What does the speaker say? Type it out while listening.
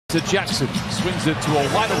To Jackson, swings it to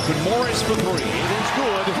a wide open Morris for three. It is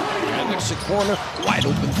good. And there's a corner, wide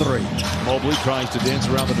open three. Mobley tries to dance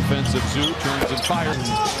around the defensive Zoo, turns and fires.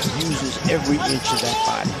 Uses every inch of that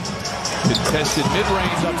body. Contested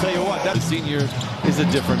mid-range, I'll tell you what, that senior is a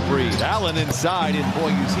different breed. Allen inside, and boy,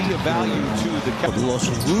 you see a value to the... We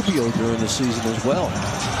lost Rubio during the season as well.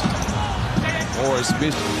 Morris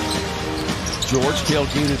missed. George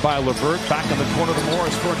tailgated by LeVert, back in the corner to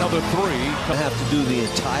Morris for another three. I have to do the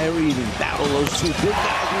entire evening, battle those two big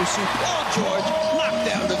guys. You see Paul George knocked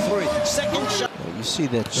down the three. Second shot. You see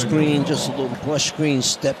that screen, just a little brush screen,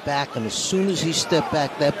 step back, and as soon as he stepped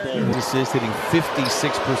back, that ball. This is hitting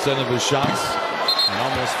 56% of his shots and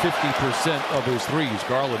almost 50% of his threes.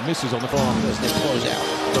 Garland misses on the farm as they close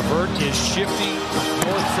out. LeVert is shifty,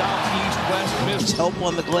 north, south, east, west, miss. Help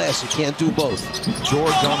on the glass, you can't do both.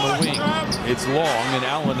 George on the wing. It's long, and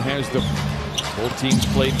Allen has the... Both teams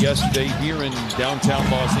played yesterday here in downtown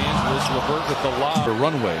Los Angeles. LeVert with the lob. The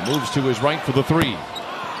runway moves to his right for the three.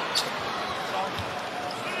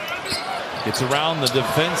 It's around the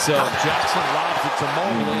defense of Jackson, lobs it to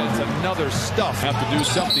Mobley, and it's another stuff. Have to do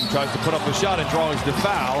something, tries to put up a shot and draws the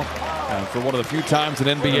foul. For one of the few times in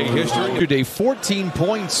NBA history. Today, 14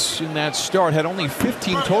 points in that start, had only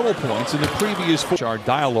 15 total points in the previous four. Our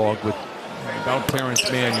dialogue with about Terrence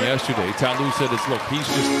Mann yesterday. Tyloo said, look, he's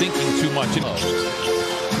just thinking too much.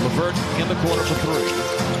 LeVert in the corner for three.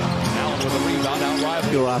 Allen with a rebound,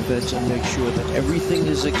 outrival. Your offense and make sure that everything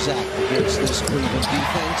is exact against this Cleveland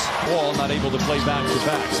defense. Ball not able to play back to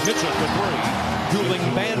backs. Mitchell for three.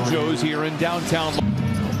 Dueling banjos here in downtown.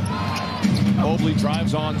 Mobley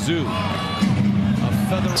drives on Zoo. A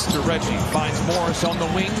feather to Reggie. Finds Morris on the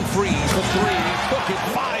wing. Freeze for three. Book it.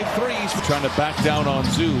 5 threes. Trying to back down on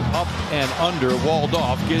Zoo. Up and under. Walled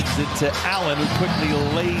off. Gives it to Allen, who quickly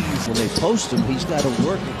lays. When they post him, he's got to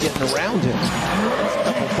work at getting around him. A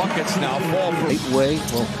couple buckets now fall for...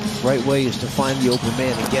 Right way is to find the open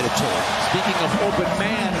man and get it to him. Speaking of open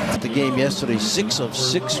man. The game yesterday, 6 of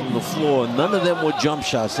 6 from the floor. None of them were jump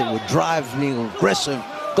shots. They were drives, being aggressive,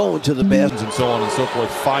 going to the basket. And so on and so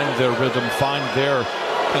forth. Find their rhythm, find their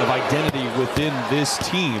kind of identity within this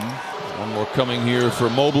team. One more coming here for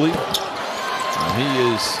Mobley.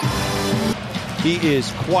 He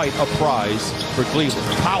is quite a prize for Cleveland.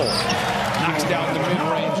 Powell knocks down the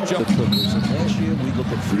mid-range jump. Last year, we look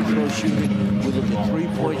at free throw shooting, we look at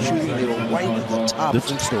three-point shooting. They were right at the top.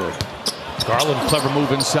 Different story. Garland, clever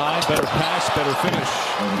move inside, better pass, better finish.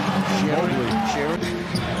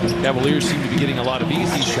 Cavaliers seem to be getting a lot of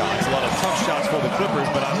easy shots, a lot of tough shots for the Clippers,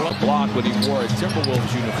 but I love block when he wore a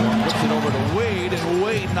Timberwolves uniform. Flips it over to Wade, and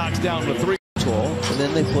Wade knocks down the three. Tall, and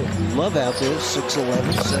then they put Love out there,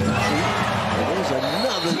 6'11", 7 feet. And there's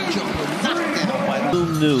another jumper knocked down by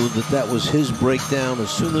Lou. Knew that was his breakdown. As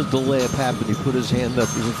soon as the layup happened, he put his hand up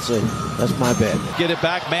and said, "That's my bad." Get it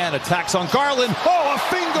back, man. Attacks on Garland. Oh, a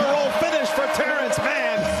finger roll finish for Terrence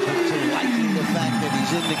Mann. Liking the fact that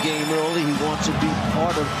he's in the game early, he wants to be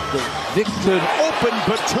part of the victory. Open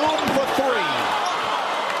Batum for three.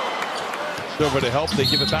 Over to help. They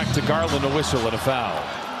give it back to Garland. A whistle and a foul.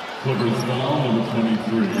 Clippers foul number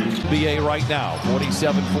 23. BA right now,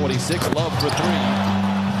 47-46. Love for three.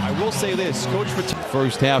 I will say this, coach, for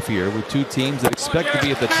first half here with two teams that expect to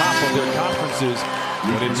be at the top of their conferences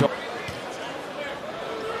when it's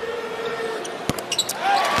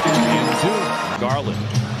Garland.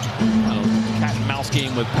 Cat and mouse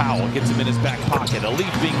game with Powell. Gets him in his back pocket.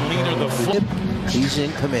 Elite being leaner, the flip. He's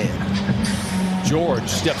in command. George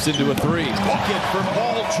steps into a three. Bucket for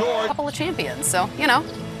Paul George. A couple of champions, so, you know,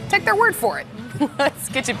 take their word for it. Let's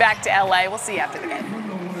get you back to LA. We'll see you after the game.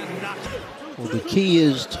 Well, the key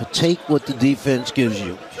is to take what the defense gives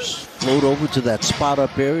you. Just float over to that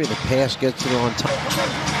spot-up area. The pass gets it on top.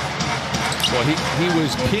 Well, he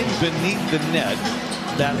was pinned beneath the net.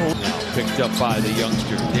 That now picked up by the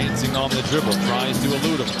youngster. Dancing on the dribble. Tries to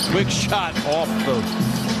elude him. Quick shot off the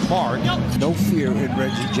mark. No fear in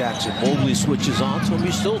Reggie Jackson. Mobley switches on to him.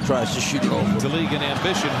 He still tries to shoot it over. The league in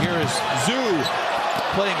ambition. Here is Zoo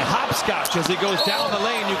playing hopscotch as he goes down the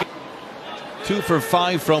lane. 2 for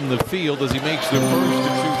 5 from the field as he makes the first of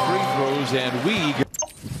 2 free throws, and Weig.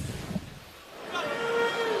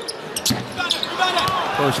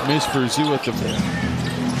 First miss for Zoo at the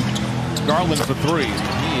Garland for 3.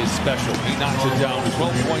 He is special. He knocks it down.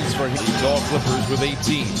 12 points for him. He's all Clippers with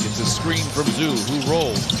 18. It's a screen from Zoo, who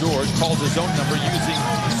rolls. George calls his own number using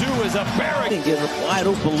Zoo as a barrack. Get a wide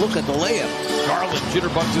open look at the layup. Garland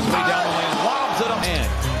jitterbugs his way down the lane, lobs it up, and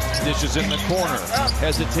dishes in the corner.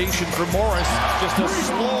 Hesitation for Morris. Just a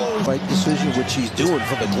slow right decision, which he's doing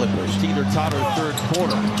for the Clippers. Teeter-totter third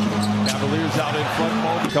quarter. Cavaliers out in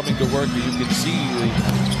front, coming to work. You can see the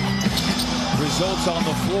results on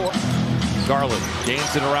the floor. Garland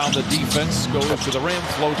dancing around the defense, goes to the rim,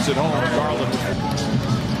 floats it home. Garland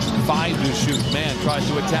 5 to shoot. Man tries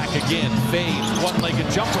to attack again. Fade, one-legged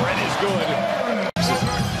jumper, and is good.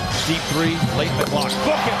 Deep three, late in the clock.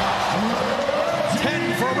 Book it.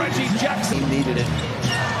 10 for Reggie Jackson. He needed it.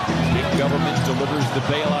 Big government delivers the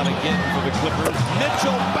bailout again for the Clippers.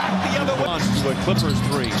 Mitchell back the other way. To a Clippers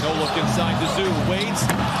 3. No look inside to Zoo. Waits,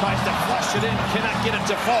 tries to flush it in, cannot get it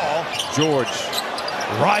to fall. George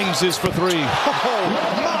rises for 3. Oh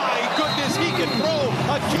my goodness, he can throw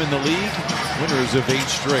a game in the league. Winners of 8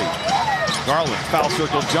 straight. Garland, foul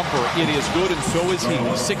circle jumper. It is good, and so is he.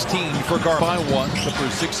 16 for Garland. By 1.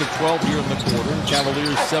 Clippers 6 of 12 here in the quarter.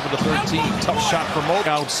 Cavaliers 7 of 13. Tough shot from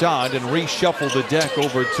outside and reshuffle the deck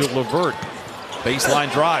over to LeVert.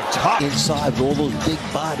 Baseline drive. Top. Inside with all those big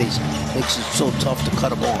bodies makes it so tough to cut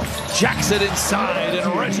them off. Jackson inside,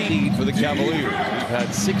 and Reggie lead for the Cavaliers. We've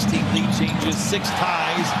had 16 lead changes, 6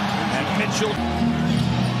 ties, and Mitchell.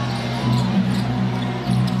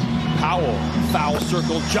 Powell, foul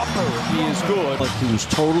circle jumper. He is good. But he was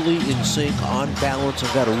totally in sync, on balance,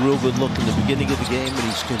 and got a real good look in the beginning of the game, and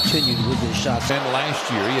he's continued with his shots. And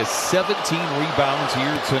last year, he has 17 rebounds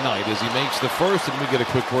here tonight as he makes the first, and we get a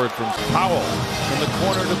quick word from Powell. In the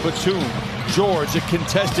corner to Batum. George, a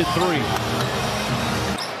contested 3.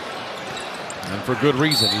 And for good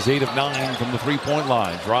reason. He's 8 of 9 from the three-point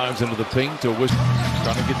line. Drives into the paint to Wish.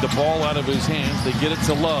 Trying to get the ball out of his hands. They get it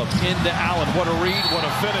to Love. Into Allen. What a read. What a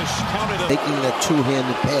finish. Counted it. Making that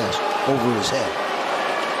two-handed pass over his head.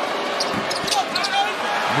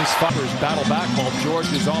 Misfires battle back while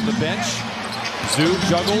George is on the bench. Zoo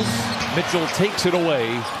juggles. Mitchell takes it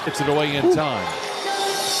away. Gets it away in time.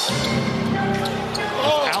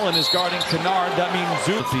 If Allen is guarding Kennard, that means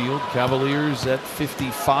Zoo. Field. Cavaliers at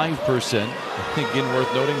 55%. Again,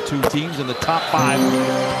 worth noting, 2 teams in the top 5.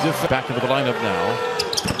 Back into the lineup now.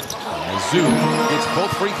 Zoo gets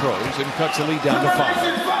both free throws and cuts the lead down to 5.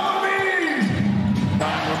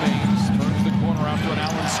 Time remains. Turns the corner out to an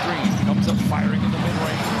Allen screen. Comes up firing in the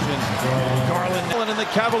mid-range. And Garland and the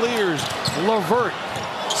Cavaliers. LeVert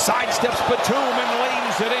sidesteps Batum and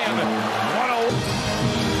lays it in. 1-0.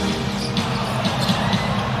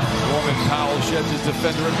 Norman Powell sheds his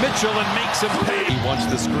defender at Mitchell and makes him pay. He wants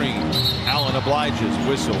the screen. Allen obliges.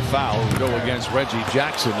 Whistle, foul. Go against Reggie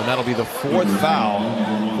Jackson, and that'll be the 4th foul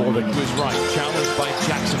for the Quiz right. Challenged by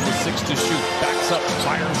Jackson with 6 to shoot. Backs up,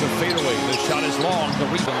 fires a fadeaway. The shot is long. The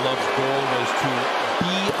reason Love's goal was to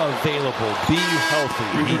be available, be healthy.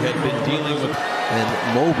 He had been dealing with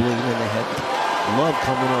And Mobley, when they had Love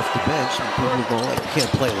coming off the bench, and people going, like,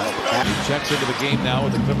 can't play like that. He checks into the game now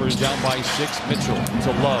with the Clippers down by 6. Mitchell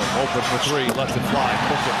to Love, open for 3, lets it fly.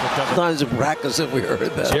 Book it for cover. Sometimes in practice that we heard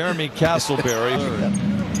that. Jeremy Castleberry.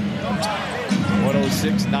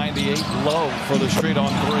 106-98. Love for the straight on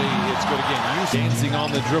 3. It's good again. Dancing on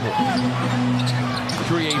the dribble.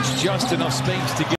 Creates just enough space to get.